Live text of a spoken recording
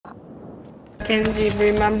Kenji,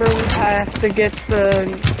 remember I have to get the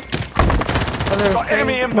other Got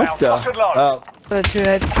enemy thing, inbound. Lock and load. the 2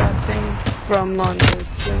 headshot thing from London.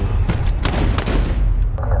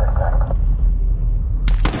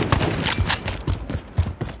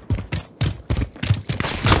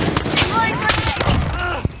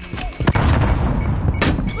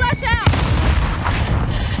 Flash out!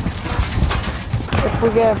 If we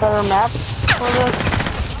get a better map for this,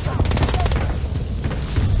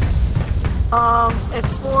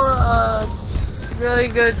 it's for really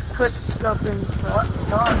good quick stuff and stuff.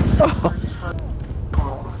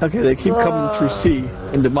 Okay, they keep coming through C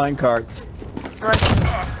into minecarts.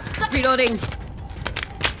 Right. Reloading.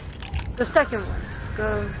 The second one.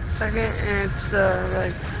 The second, and it's the,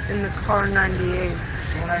 like, in the car 98.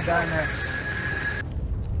 When I die next.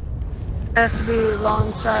 Has to be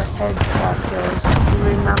long shot headshot kills. You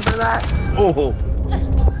remember that? Oh!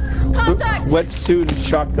 Contact! Wetsuit and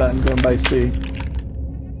shotgun going by C.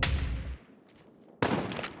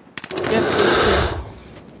 Yep, these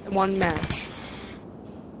two. One match.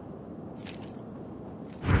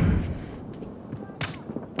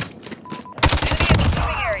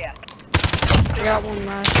 I got one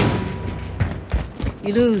last one.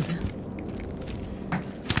 You lose.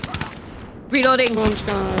 Reloading. One's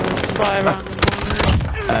gonna fly around the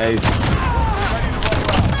corner. Nice.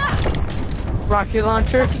 Rocket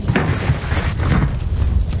launcher.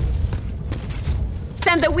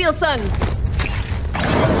 Send the wheelson.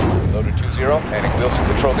 Loader 2-0, handing Wilson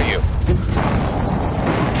control to you.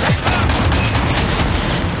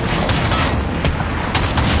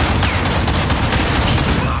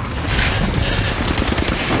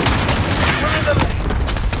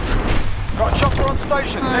 Got a chopper on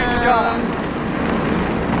station, need to go.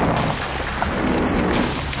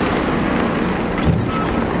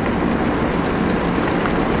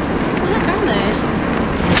 What are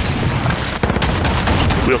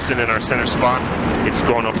they? Wilson in our center spawn. It's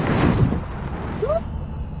going up.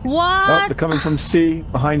 What? Oh, they're coming from C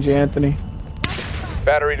behind you, Anthony.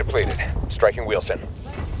 Battery depleted. Striking Wilson.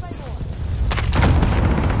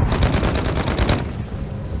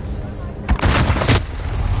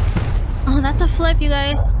 Oh, that's a flip, you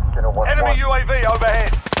guys. Enemy UAV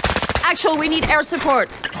overhead. Actual, we need air support.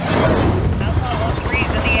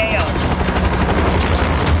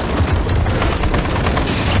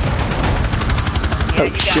 Oh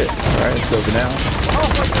shit. Alright, it's over now.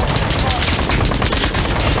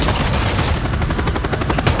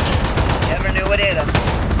 Never knew it hit him.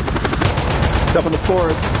 Up on the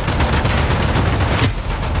fourth.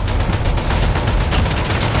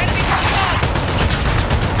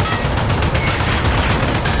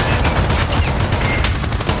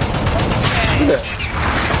 Look at that.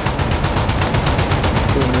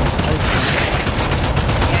 Doing this.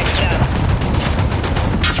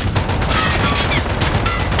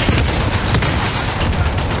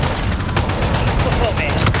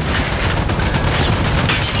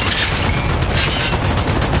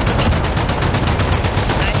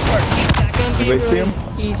 Anybody see him?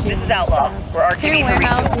 Easy. This is Outlaw. We're Here, RTB for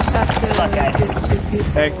warehouse. recon. Just have to Good luck, guys. get 2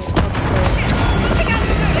 people X. upgrade.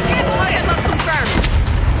 Target lock confirmed.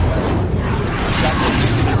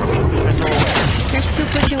 There's 2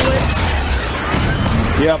 pushing woods.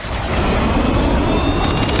 Yep.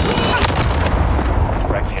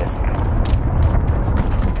 Direct hit.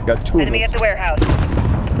 Got 2 of Enemy at us. the warehouse.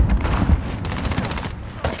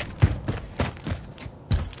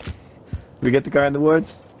 We get the guy in the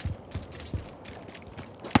woods?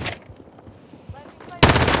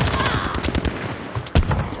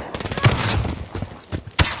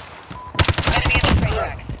 Enemy at the train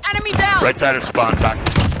track. Enemy down. Right side of spawn, back.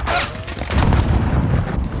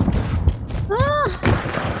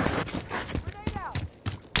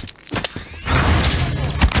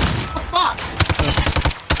 Ah.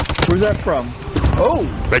 Where's that from? Oh!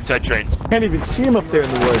 Right side trains. Can't even see him up there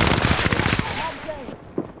in the woods.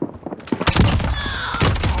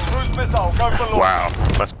 Cruise missile, go for launch. Wow.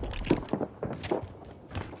 Must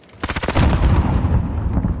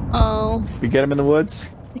Oh, We get him in the woods?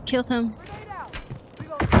 we killed him.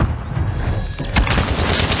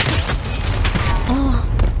 Oh,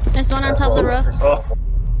 there's one on top of the roof.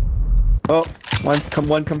 Oh,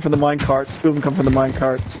 one come from the mine carts. 2 of them come from the mine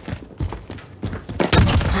carts.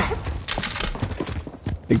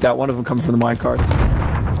 I think that one of them comes from the mine carts.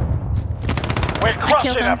 We're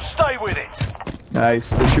crushing him. them, stay with it. Nice.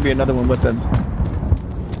 There should be another one with them.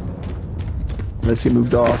 Unless he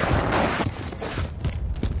moved off.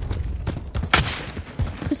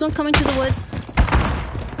 There's one coming to the woods.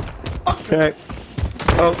 Okay.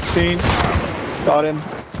 Oh, seen. Got him.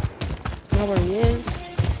 Know where he is.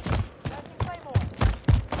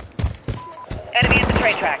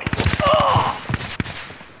 train tracks.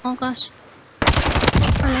 Oh gosh.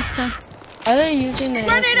 I missed him. Are they using the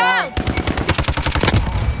Grenade out!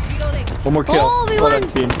 Reloading. One more kill. Oh, we Well won. done,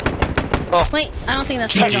 team. Wait, I don't think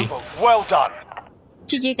that's GG. legal. Well done.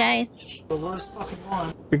 GG, guys.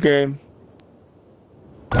 Good game.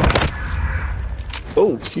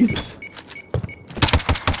 Oh, Jesus.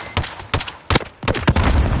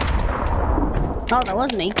 Oh, that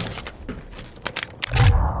was me.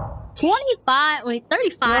 25, wait,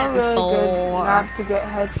 35 Not really good before. not to get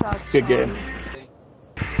headshots. Good on. game.